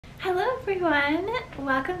Hello everyone!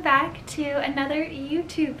 Welcome back to another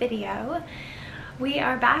YouTube video. We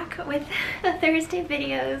are back with the Thursday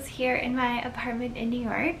videos here in my apartment in New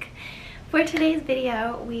York. For today's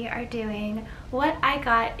video, we are doing what I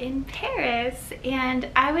got in Paris, and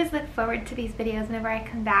I always look forward to these videos whenever I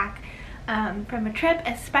come back from a trip,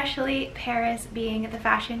 especially Paris being the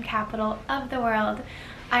fashion capital of the world.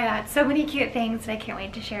 I got so many cute things that I can't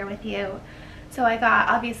wait to share with you. So I got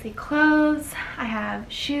obviously clothes, I have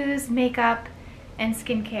shoes, makeup, and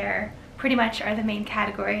skincare pretty much are the main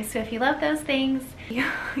categories. So if you love those things,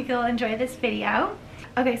 you'll enjoy this video.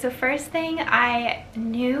 Okay, so first thing, I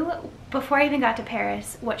knew before I even got to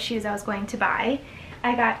Paris what shoes I was going to buy.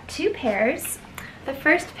 I got two pairs. The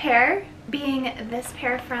first pair being this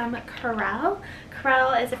pair from Morello.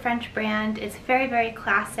 Morello is a French brand. It's very, very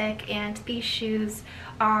classic, and these shoes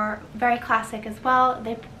are very classic as well.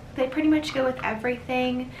 They pretty much go with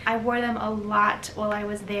everything. I wore them a lot while I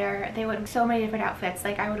was there. They would so many different outfits.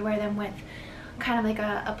 Like I would wear them with kind of like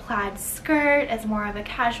a plaid skirt as more of a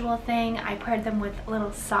casual thing. I paired them with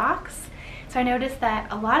little socks. So I noticed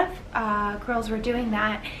that a lot of girls were doing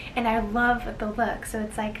that, and I love the look. So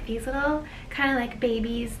it's like these little kind of like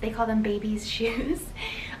babies, they call them babies shoes.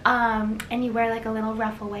 And you wear like a little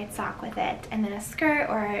ruffle white sock with it, and then a skirt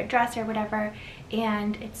or a dress or whatever,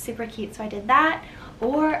 and it's super cute. So I did that.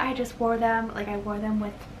 Or I just wore them, like I wore them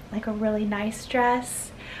with like a really nice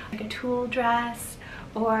dress, like a tulle dress,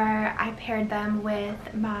 or I paired them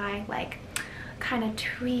with my like kind of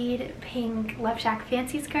tweed pink Love Shack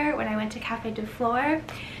fancy skirt when I went to Cafe de Flore.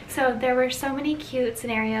 So there were so many cute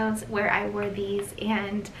scenarios where I wore these,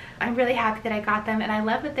 and I'm really happy that I got them, and I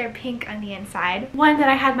love that they're pink on the inside. One that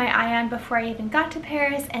I had my eye on before I even got to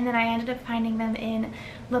Paris, and then I ended up finding them in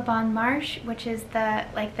Le Bon Marché, which is the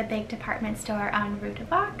big department store on Rue de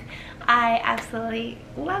Bac. I absolutely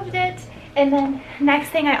loved it. And then next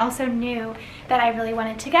thing, I also knew that I really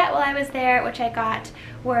wanted to get while I was there, which I got,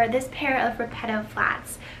 were this pair of Repetto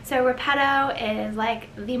flats. So Repetto is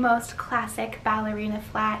like the most classic ballerina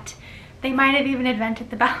flat. They might have even invented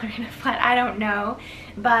the ballerina flat, I don't know,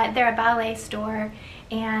 but they're a ballet store.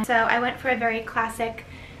 And so I went for a very classic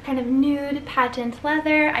kind of nude patent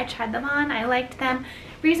leather. I tried them on, I liked them.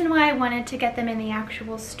 Reason why I wanted to get them in the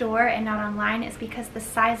actual store and not online is because the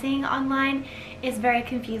sizing online is very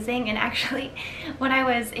confusing, and actually when I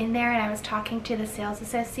was in there and I was talking to the sales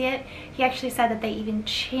associate, he actually said that they even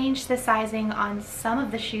changed the sizing on some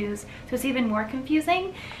of the shoes, so it's even more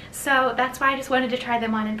confusing. So that's why I just wanted to try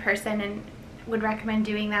them on in person and would recommend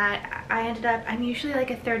doing that. I'm usually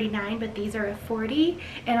like a 39, but these are a 40,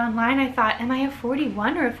 and online I thought, am I a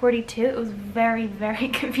 41 or a 42? It was very, very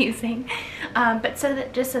confusing. But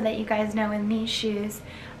just so that you guys know, in these shoes,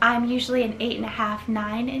 I'm usually an 8.5,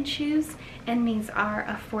 9 in shoes, and these are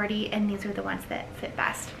a 40, and these are the ones that fit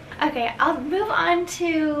best. Okay, I'll move on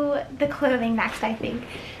to the clothing next, I think.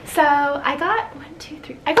 So I got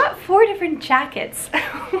I got 4 different jackets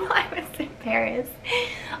while I was in Paris.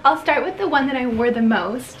 I'll start with the one that I wore the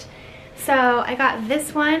most. So I got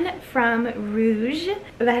this one from Rouge.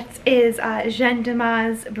 That is Jeanne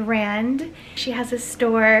Dumas' brand. She has a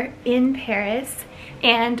store in Paris,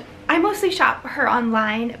 and I mostly shop her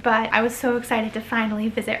online, but I was so excited to finally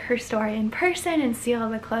visit her store in person and see all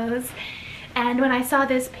the clothes. And when I saw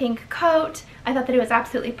this pink coat, I thought that it was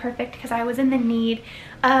absolutely perfect because I was in the need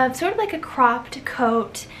of sort of like a cropped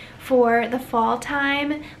coat for the fall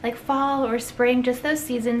time, like fall or spring, just those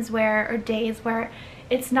seasons or days where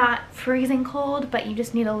it's not freezing cold, but you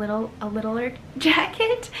just need a littler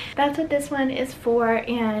jacket. That's what this one is for,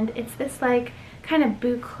 and it's this like kind of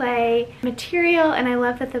boucle material, and I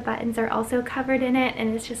love that the buttons are also covered in it,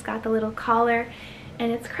 and it's just got the little collar,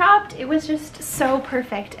 and it's cropped. It was just so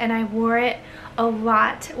perfect, and I wore it a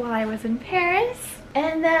lot while I was in Paris.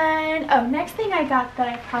 And then, oh, next thing I got that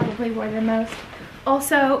I probably wore the most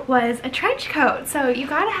also was a trench coat. So you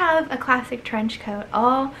gotta have a classic trench coat.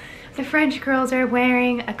 All the French girls are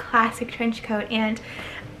wearing a classic trench coat, and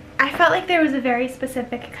I felt like there was a very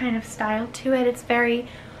specific kind of style to it. It's very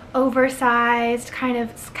oversized, kind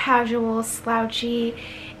of casual, slouchy,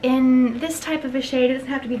 in this type of a shade. It doesn't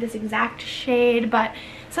have to be this exact shade, but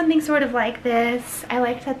something sort of like this. I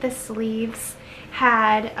liked that the sleeves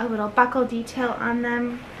had a little buckle detail on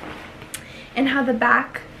them, and how the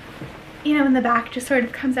back, you know, in the back just sort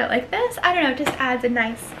of comes out like this. I don't know, it just adds a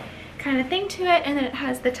nice kind of thing to it. And then it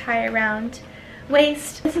has the tie around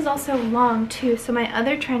waist. This is also long too, so my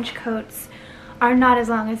other trench coats are not as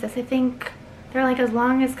long as this. I think they're like as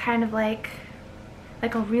long as kind of like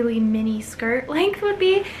a really mini skirt length would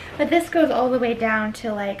be, but this goes all the way down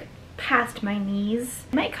to like past my knees.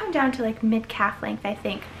 It might come down to like mid-calf length, I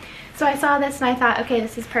think. So I saw this and I thought, okay,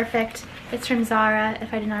 this is perfect. It's from Zara,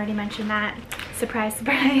 if I didn't already mention that. Surprise,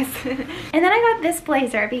 surprise. And then I got this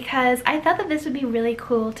blazer because I thought that this would be really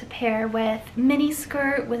cool to pair with mini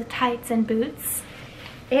skirt with tights and boots.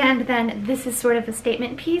 And then this is sort of a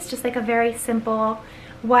statement piece, just like a very simple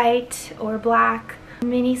white or black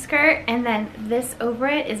mini skirt, and then this over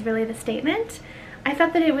it is really the statement. I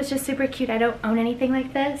thought that it was just super cute. I don't own anything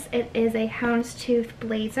like this. It is a houndstooth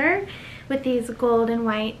blazer with these gold and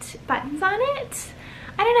white buttons on it.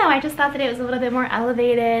 I don't know, I just thought that it was a little bit more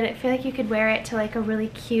elevated. I feel like you could wear it to like a really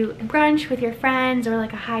cute brunch with your friends, or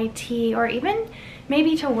like a high tea, or even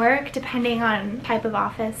maybe to work, depending on type of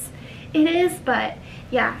office it is. But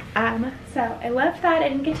yeah, so I love that. I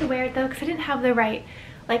didn't get to wear it though because I didn't have the right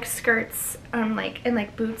like skirts and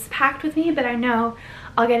like boots packed with me, but I know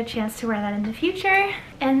I'll get a chance to wear that in the future.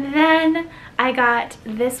 And then I got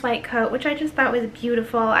this white coat, which I just thought was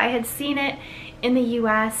beautiful. I had seen it in the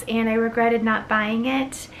US and I regretted not buying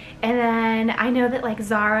it, and then I know that like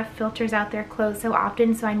Zara filters out their clothes so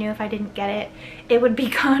often, so I knew if I didn't get it, it would be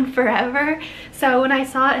gone forever. So when I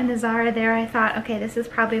saw it in the Zara there, I thought, okay, this is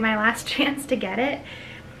probably my last chance to get it.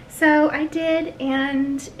 So I did,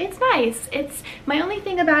 and it's nice. It's, my only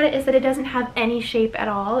thing about it is that it doesn't have any shape at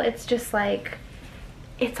all. It's just like,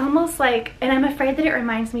 it's almost like, and I'm afraid that it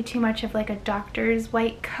reminds me too much of like a doctor's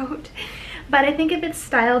white coat. But I think if it's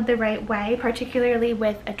styled the right way, particularly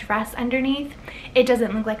with a dress underneath, it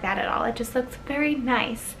doesn't look like that at all. It just looks very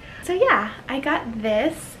nice. So yeah, I got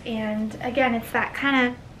this, and again, it's that kind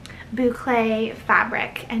of boucle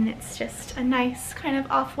fabric, and it's just a nice kind of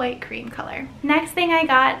off-white cream color. Next thing I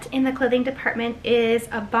got in the clothing department is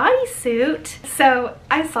a bodysuit. So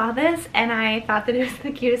I saw this and I thought that it was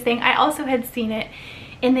the cutest thing. I also had seen it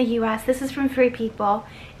in the US. This is from Free People,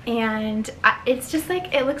 and it's just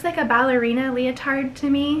like, it looks like a ballerina leotard to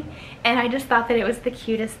me, and I just thought that it was the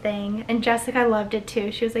cutest thing. And Jessica loved it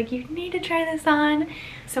too. She was like, you need to try this on.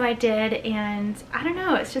 So I did, and I don't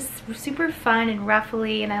know, it's just super fun and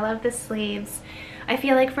ruffly, and I love the sleeves. I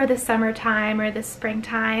feel like for the summertime or the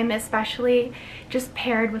springtime especially, just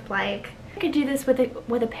paired with like, I could do this with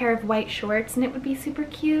a pair of white shorts and it would be super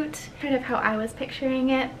cute. Kind of how I was picturing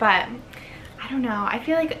it, but I don't know. I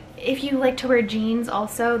feel like if you like to wear jeans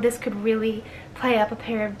also, this could really play up a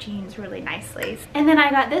pair of jeans really nicely. And then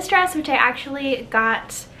I got this dress, which I actually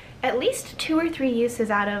got at least 2 or 3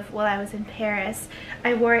 uses out of while I was in Paris.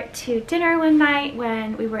 I wore it to dinner one night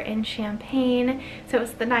when we were in Champagne. So it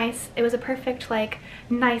was it was a perfect like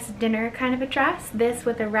nice dinner kind of a dress. This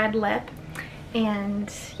with a red lip.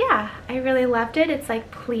 And yeah, I really loved it. It's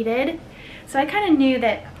like pleated. So I kind of knew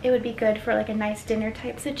that it would be good for like a nice dinner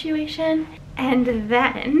type situation. And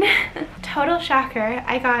then, total shocker,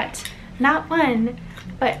 I got not 1,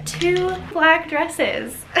 but 2 black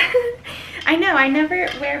dresses. I know, I never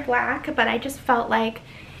wear black, but I just felt like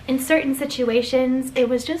in certain situations, it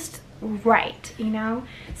was just right, you know?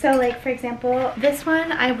 So like, for example, this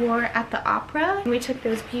one I wore at the opera. We took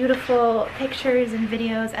those beautiful pictures and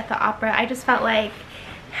videos at the opera. I just felt like,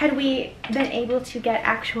 had we been able to get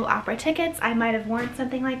actual opera tickets, I might have worn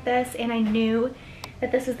something like this, and I knew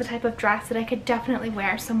that this is the type of dress that I could definitely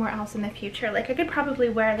wear somewhere else in the future. Like, I could probably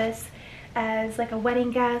wear this as like a wedding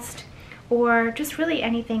guest, or just really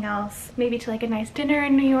anything else, maybe to like a nice dinner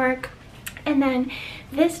in New York. And then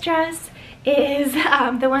this dress is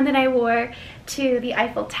the one that I wore to the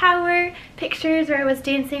Eiffel Tower pictures, where I was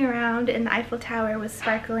dancing around and the Eiffel Tower was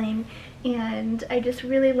sparkling, and I just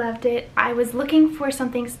really loved it. I was looking for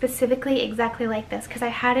something specifically exactly like this because I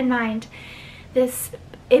had in mind this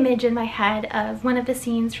image in my head of one of the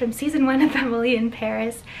scenes from season 1 of Emily in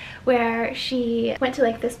Paris, where she went to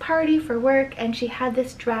like this party for work and she had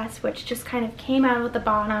this dress which just kind of came out at the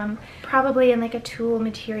bottom, probably in like a tulle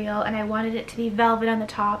material, and I wanted it to be velvet on the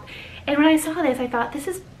top. And when I saw this, I thought, this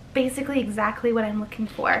is basically exactly what I'm looking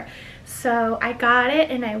for. So I got it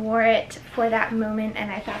and I wore it for that moment, and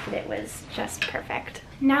I thought that it was just perfect.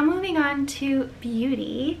 Now moving on to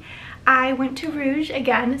beauty, I went to Rouge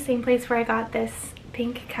again, the same place where I got this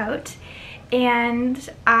pink coat, and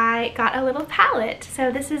I got a little palette. So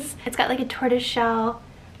this is, it's got like a tortoiseshell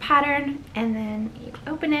pattern, and then you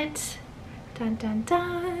open it, dun dun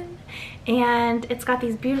dun, and it's got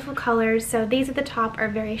these beautiful colors. So these at the top are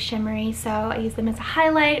very shimmery, so I use them as a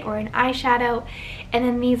highlight or an eyeshadow, and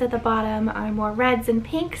then these at the bottom are more reds and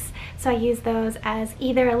pinks, so I use those as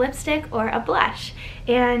either a lipstick or a blush.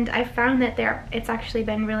 And I found that it's actually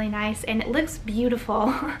been really nice, and it looks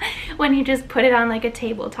beautiful when you just put it on like a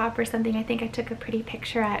tabletop or something. I think I took a pretty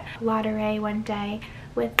picture at Ladurée one day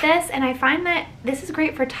with this, and I find that this is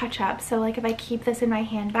great for touch-up. So like if I keep this in my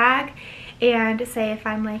handbag, and say if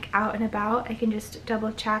I'm like out and about, I can just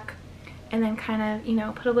double check and then kind of, you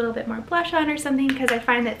know, put a little bit more blush on or something, because I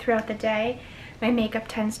find that throughout the day my makeup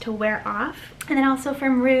tends to wear off. And then also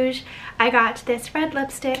from Rouge, I got this red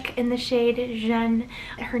lipstick in the shade Jeune,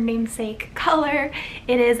 her namesake color.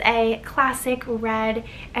 It is a classic red,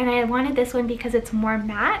 and I wanted this one because it's more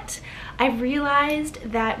matte. I've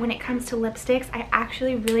realized that when it comes to lipsticks, I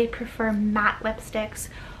actually really prefer matte lipsticks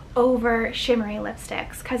over shimmery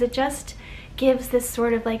lipsticks, because it just gives this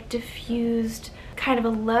sort of like diffused kind of a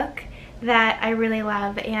look that I really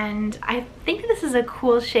love. And I think this is a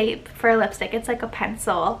cool shape for a lipstick. It's like a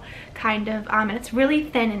pencil kind of, and it's really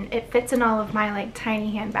thin and it fits in all of my like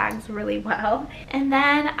tiny handbags really well. And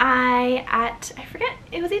then I forget,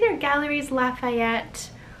 it was either Galeries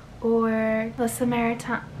Lafayette or Le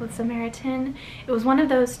Samaritan. It was one of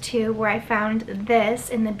those two where I found this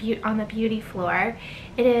in on the beauty floor.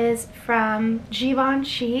 It is from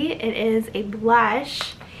Givenchy. It is a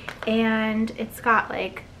blush, and it's got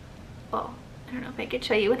like, well, I don't know if I could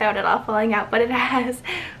show you without it all falling out, but it has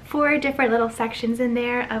 4 different little sections in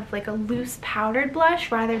there of like a loose powdered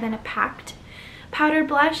blush rather than a packed powdered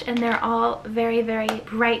blush, and they're all very, very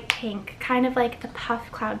bright pink, kind of like the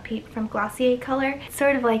Puff Cloud Peep from Glossier color,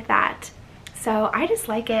 sort of like that. So I just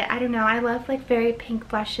like it. I don't know, I love like very pink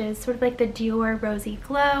blushes, sort of like the Dior Rosy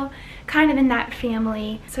Glow, kind of in that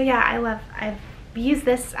family. So yeah, I've used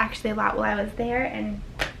this actually a lot while I was there, and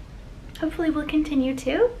hopefully we'll continue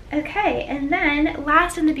to. Okay, and then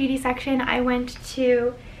last in the beauty section, I went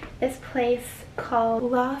to this place called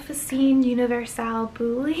L'Officine Universelle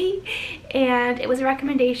Bully, and it was a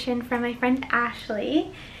recommendation from my friend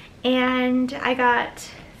Ashley, and I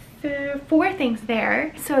got 4 things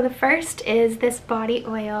there. So the first is this body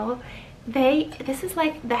oil. This is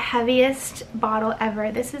like the heaviest bottle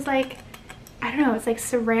ever. This is like, I don't know, it's like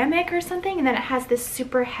ceramic or something, and then it has this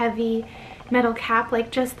super heavy metal cap,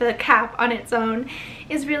 like just the cap on its own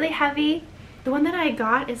is really heavy. The one that I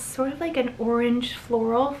got is sort of like an orange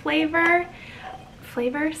floral flavor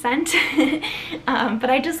scent but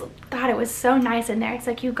I just thought it was so nice in there. It's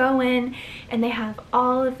like you go in and they have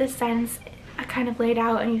all of the scents kind of laid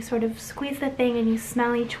out, and you sort of squeeze the thing and you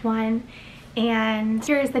smell each one. And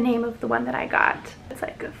here's the name of the one that I got. It's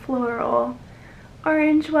like a floral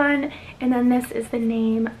orange one, and then this is the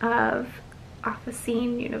name of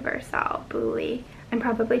Officine Universelle Bully. I'm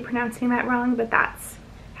probably pronouncing that wrong, but that's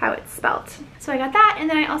how it's spelt. So I got that, and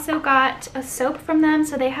then I also got a soap from them.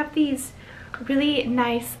 So they have these really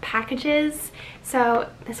nice packages. So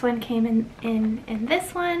this one came in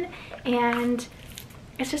this one, and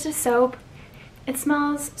it's just a soap. It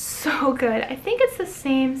smells so good. I think it's the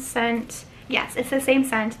same scent. Yes, it's the same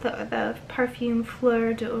scent, the Parfum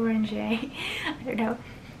Fleur d'Oranger. I don't know,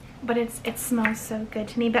 but it smells so good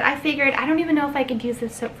to me. But I figured, I don't even know if I could use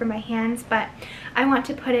this soap for my hands, but I want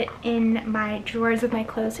to put it in my drawers of my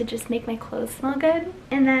clothes to just make my clothes smell good.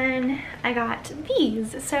 And then I got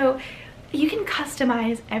these. So you can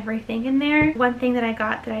customize everything in there. One thing that I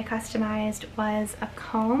got that I customized was a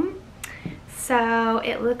comb. So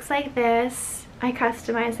it looks like this. I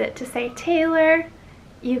customized it to say Taylor.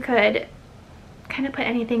 You could kind of put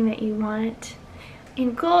anything that you want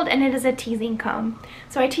in gold, and it is a teasing comb.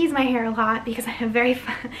 So I tease my hair a lot because I have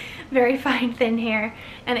very fine thin hair,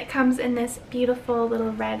 and it comes in this beautiful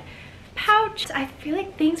little red pouch. I feel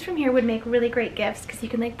like things from here would make really great gifts because you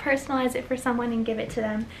can like personalize it for someone and give it to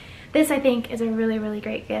them. This I think is a really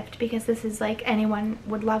great gift because this is like, anyone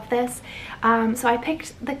would love this. So I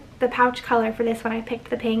picked the pouch color for this one. I picked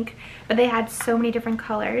the pink, but they had so many different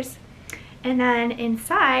colors. And then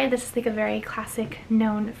inside, this is like a very classic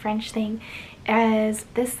known French thing, is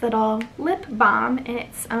this little lip balm in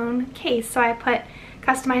its own case. So I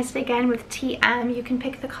customized it again with TM. You can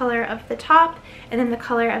pick the color of the top and then the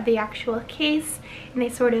color of the actual case, and they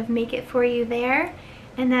sort of make it for you there.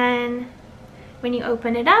 And then when you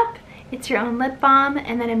open it up, it's your own lip balm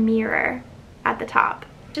and then a mirror at the top.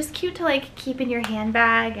 Just cute to like keep in your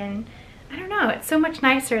handbag, and I don't know, it's so much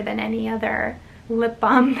nicer than any other lip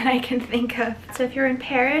balm that I can think of. So if you're in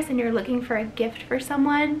Paris and you're looking for a gift for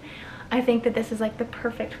someone, I think that this is like the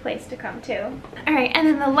perfect place to come to. All right, and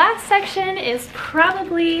then the last section is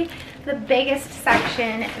probably the biggest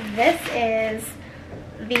section. This is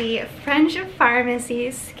the French Pharmacy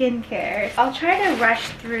skincare. I'll try to rush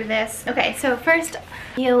through this. Okay, so first,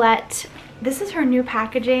 Violette. This is her new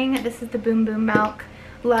packaging. This is the Boom Boom Milk.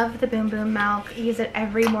 Love the Boom Boom Milk. Use it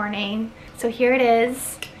every morning. So here it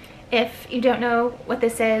is. If you don't know what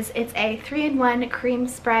this is, it's a 3-in-1 cream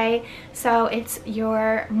spray. So it's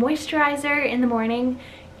your moisturizer in the morning,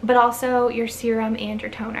 but also your serum and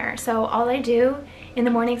your toner. So all I do in the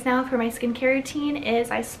mornings now for my skincare routine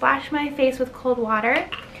is I splash my face with cold water,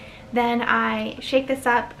 then I shake this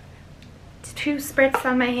up, 2 spritz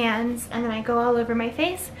on my hands, and then I go all over my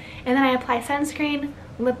face, and then I apply sunscreen,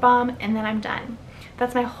 lip balm, and then I'm done.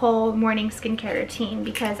 That's my whole morning skincare routine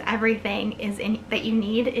because everything is in that you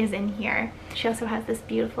need is in here. She also has this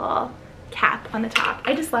beautiful cap on the top.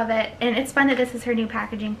 I just love it, and it's fun that this is her new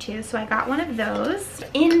packaging too. So I got one of those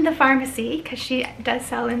in the pharmacy because she does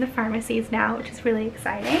sell in the pharmacies now, which is really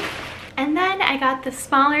exciting. And then I got the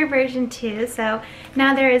smaller version too. So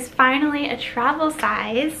now there is finally a travel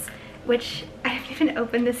size, which I haven't even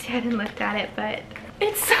opened this yet and looked at it, but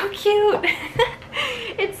it's so cute.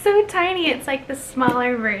 It's so tiny. It's like the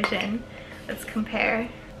smaller version. Let's compare.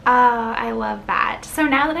 Oh, I love that. So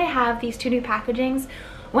now that I have these 2 new packagings,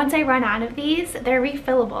 once I run out of these, they're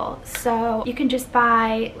refillable. So you can just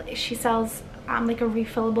buy, she sells like a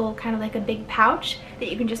refillable, kind of like a big pouch that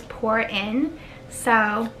you can just pour in.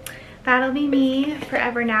 So that'll be me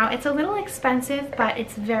forever now. It's a little expensive, but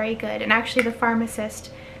it's very good. And actually the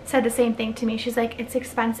pharmacist said the same thing to me. She's like, it's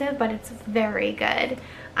expensive, but it's very good.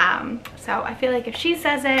 So I feel like if she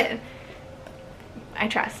says it, I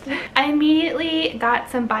trust. I immediately got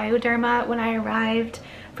some Bioderma when I arrived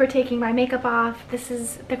for taking my makeup off. This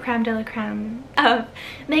is the creme de la creme of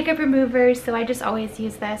makeup removers, so I just always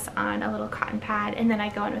use this on a little cotton pad, and then I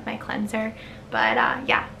go in with my cleanser. But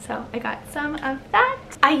yeah, so I got some of that.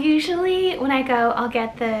 I usually, when I go, I'll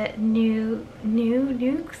get the new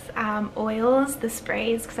Nukes oils, the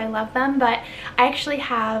sprays, because I love them, but I actually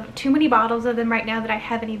have too many bottles of them right now that I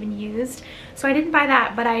haven't even used, so I didn't buy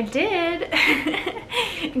that. But I did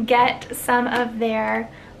get some of their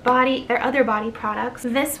other body products.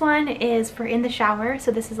 This one is for in the shower, so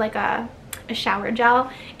this is like a shower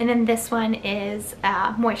gel, and then this one is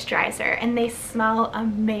a moisturizer, and they smell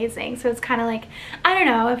amazing. So it's kind of like, I don't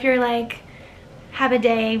know, if you're like have a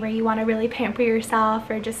day where you want to really pamper yourself,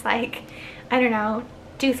 or just like, I don't know,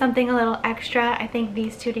 do something a little extra, I think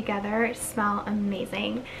these 2 together smell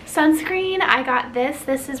amazing. Sunscreen, I got this.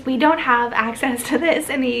 This is, we don't have access to this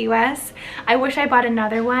in the US. I wish I bought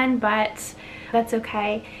another one, but that's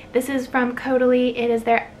okay. This is from Caudalie. It is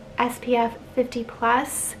their SPF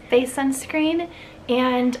 50+ face sunscreen,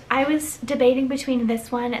 and I was debating between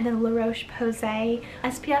this one and the La Roche-Posay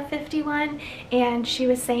SPF 51, and she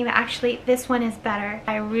was saying that actually this one is better.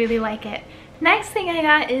 I really like it. Next thing I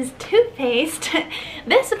got is toothpaste.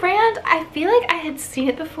 This brand, I feel like I had seen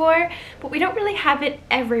it before, but we don't really have it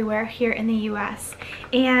everywhere here in the US.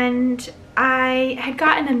 And I had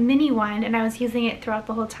gotten a mini one, and I was using it throughout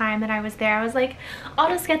the whole time that I was there. I was like, I'll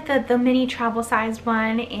just get the mini travel sized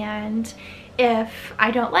one, and if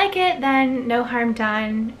I don't like it, then no harm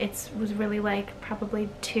done. It was really like probably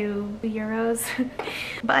 €2,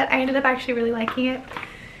 but I ended up actually really liking it.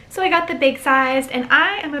 So I got the big sized, and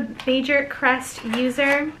I am a major Crest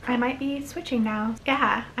user. I might be switching now.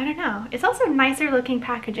 Yeah, I don't know. It's also nicer looking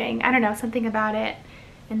packaging. I don't know, something about it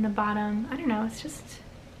in the bottom. I don't know, it's just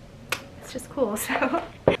cool. So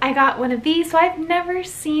I got one of these. So I've never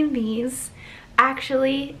seen these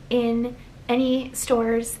actually in any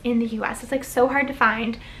stores in the US. It's like so hard to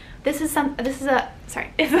find. It's a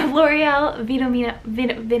L'Oreal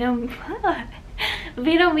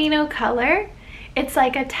Vitamino color. It's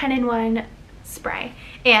like a 10-in-1 spray,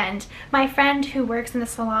 and my friend who works in the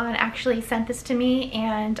salon actually sent this to me,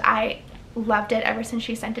 and I loved it ever since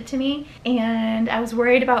she sent it to me. And I was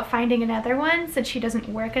worried about finding another one since she doesn't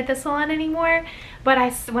work at the salon anymore, but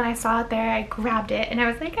when I saw it there, I grabbed it, and I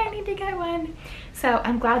was like, I need to get one. So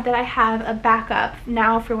I'm glad that I have a backup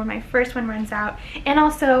now for when my first one runs out. And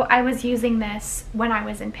also I was using this when I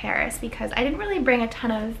was in Paris because I didn't really bring a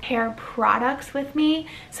ton of hair products with me,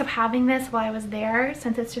 so having this while I was there,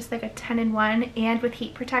 since it's just like a 10-in-1 and with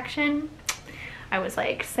heat protection, I was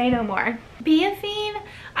like, say no more. Biafine,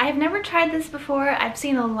 I've never tried this before. I've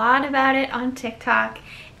seen a lot about it on TikTok,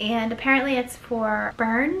 and apparently it's for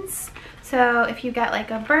burns. So if you get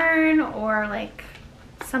like a burn or like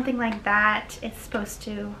something like that, it's supposed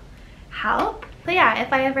to help. But yeah,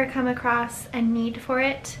 if I ever come across a need for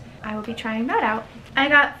it, I will be trying that out. I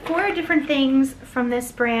got 4 different things from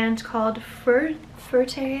this brand called I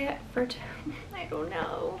don't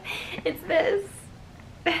know. It's this.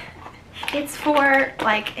 It's for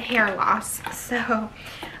like hair loss. So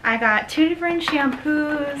I got 2 different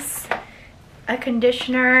shampoos, a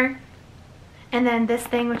conditioner, and then this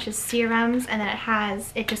thing which is serums, and then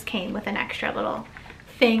it just came with an extra little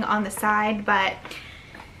thing on the side. But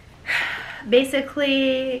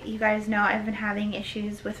basically, you guys know I've been having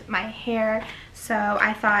issues with my hair, so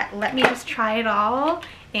I thought, let me just try it all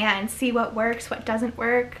and see what works, what doesn't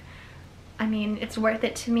work. I mean, it's worth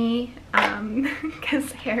it to me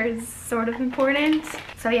because hair is sort of important.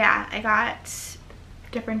 So yeah, I got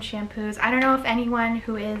different shampoos. I don't know if anyone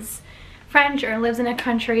who is French or lives in a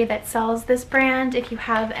country that sells this brand, if you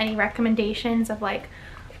have any recommendations of like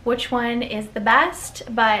which one is the best,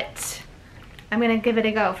 but I'm gonna give it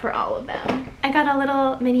a go for all of them. I got a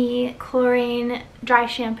little mini chlorine dry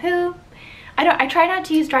shampoo. I try not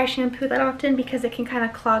to use dry shampoo that often because it can kind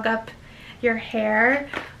of clog up your hair,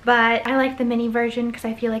 but I like the mini version because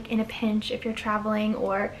I feel like in a pinch, if you're traveling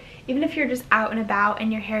or even if you're just out and about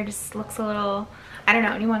and your hair just looks a little, I don't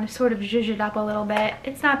know, and you want to sort of zhuzh it up a little bit,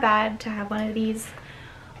 it's not bad to have one of these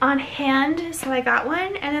on hand. So I got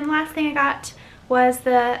one, and then the last thing I got was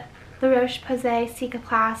the La Roche-Posay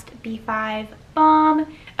Cicaplast B5 Balm.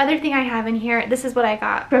 Other thing I have in here, this is what I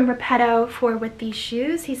got from Repetto for with these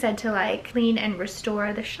shoes. He said to like clean and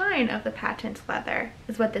restore the shine of the patent leather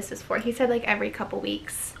is what this is for. He said like every couple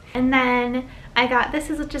weeks. And then I got, this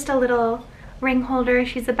is just a little ring holder.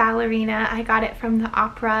 She's a ballerina. I got it from the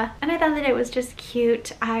opera and I thought that it was just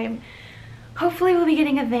cute. Hopefully will be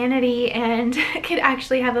getting a vanity and could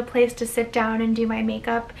actually have a place to sit down and do my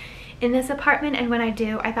makeup in this apartment, and when I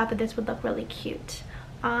do, I thought that this would look really cute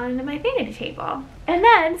on my vanity table. And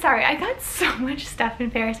then, sorry, I got so much stuff in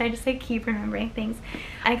Paris. I just like keep remembering things.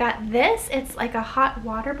 I got this. It's like a hot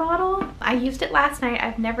water bottle. I used it last night.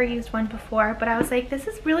 I've never used one before, but I was like, this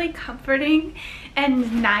is really comforting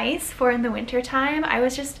and nice for in the winter time. I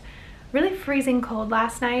was just really freezing cold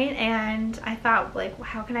last night and I thought like,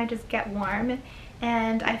 how can I just get warm?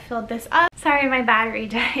 And I filled this up. Sorry, my battery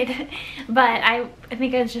died, but I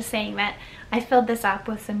think I was just saying that I filled this up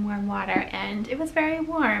with some warm water and it was very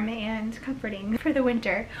warm and comforting for the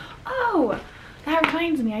winter. Oh, that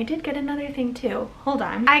reminds me, I did get another thing too. Hold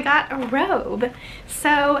on. I got a robe.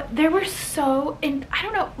 So there were I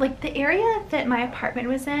don't know, like the area that my apartment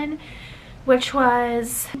was in, which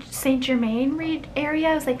was Saint Germain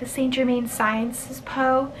area. It was like the Saint Germain Sciences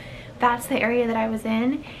Po. That's the area that I was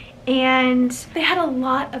in. And they had a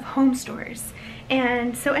lot of home stores.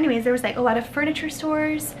 And so anyways, there was like a lot of furniture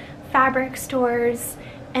stores, fabric stores,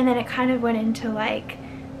 and then it kind of went into like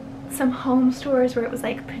some home stores where it was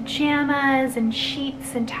like pajamas and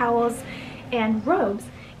sheets and towels and robes.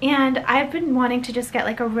 And I've been wanting to just get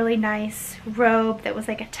like a really nice robe that was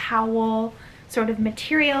like a towel sort of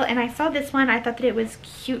material, and I saw this one. I thought that it was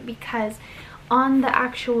cute because on the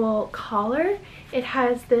actual collar it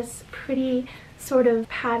has this pretty sort of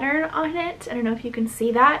pattern on it. I don't know if you can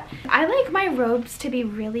see that. I like my robes to be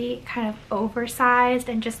really kind of oversized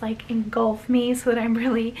and just like engulf me so that I'm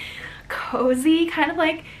really cozy, kind of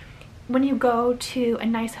like when you go to a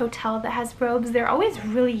nice hotel that has robes, they're always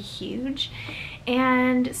really huge.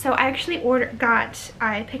 And so I actually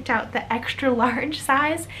I picked out the extra large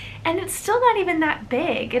size, and it's still not even that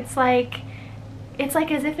big. It's like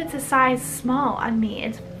as if it's a size small on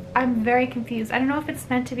me. I'm very confused. I don't know if it's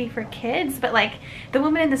meant to be for kids, but like the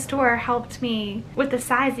woman in the store helped me with the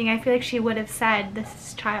sizing. I feel like she would have said this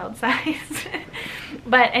is child size.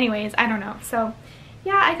 But anyways, I don't know. So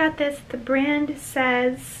yeah, I got this. The brand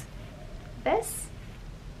says this.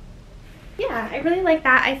 Yeah, I really like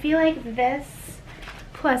that. I feel like this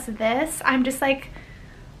plus this, I'm just like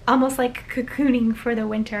almost like cocooning for the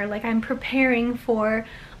winter. Like I'm preparing for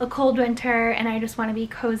a cold winter and I just want to be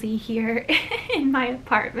cozy here in my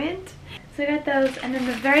apartment. So I got those, and then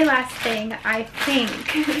the very last thing I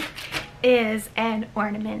think is an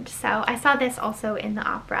ornament. So I saw this also in the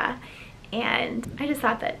opera and I just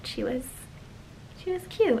thought that she was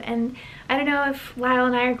cute. And I don't know if Lyle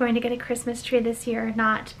and I are going to get a Christmas tree this year or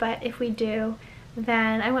not, but if we do,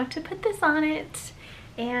 then I want to put this on it,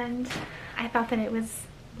 and I thought that it was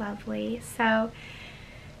lovely. So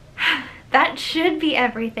that should be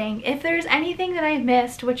everything. If there's anything that I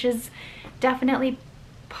missed, which is definitely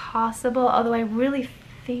possible, although I really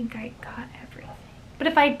think I got everything, but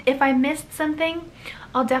if I missed something,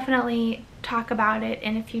 I'll definitely talk about it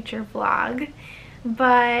in a future vlog.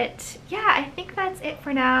 But yeah, I think that's it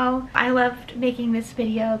for now. I loved making this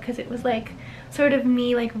video because it was like sort of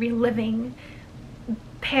me like reliving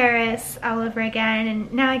Paris all over again,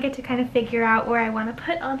 and now I get to kind of figure out where I want to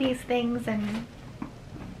put all these things and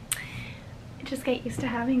just get used to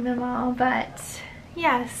having them all. But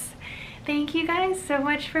yes, thank you guys so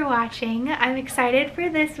much for watching. I'm excited for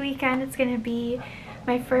this weekend. It's gonna be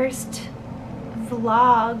my first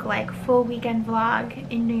vlog, like full weekend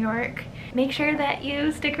vlog in New York. Make sure that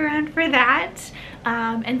you stick around for that,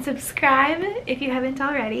 and subscribe if you haven't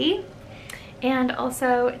already. And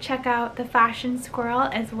also check out the Fashion Squirrel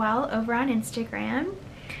as well over on Instagram.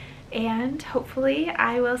 And hopefully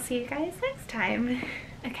I will see you guys next time.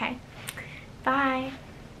 Okay, bye.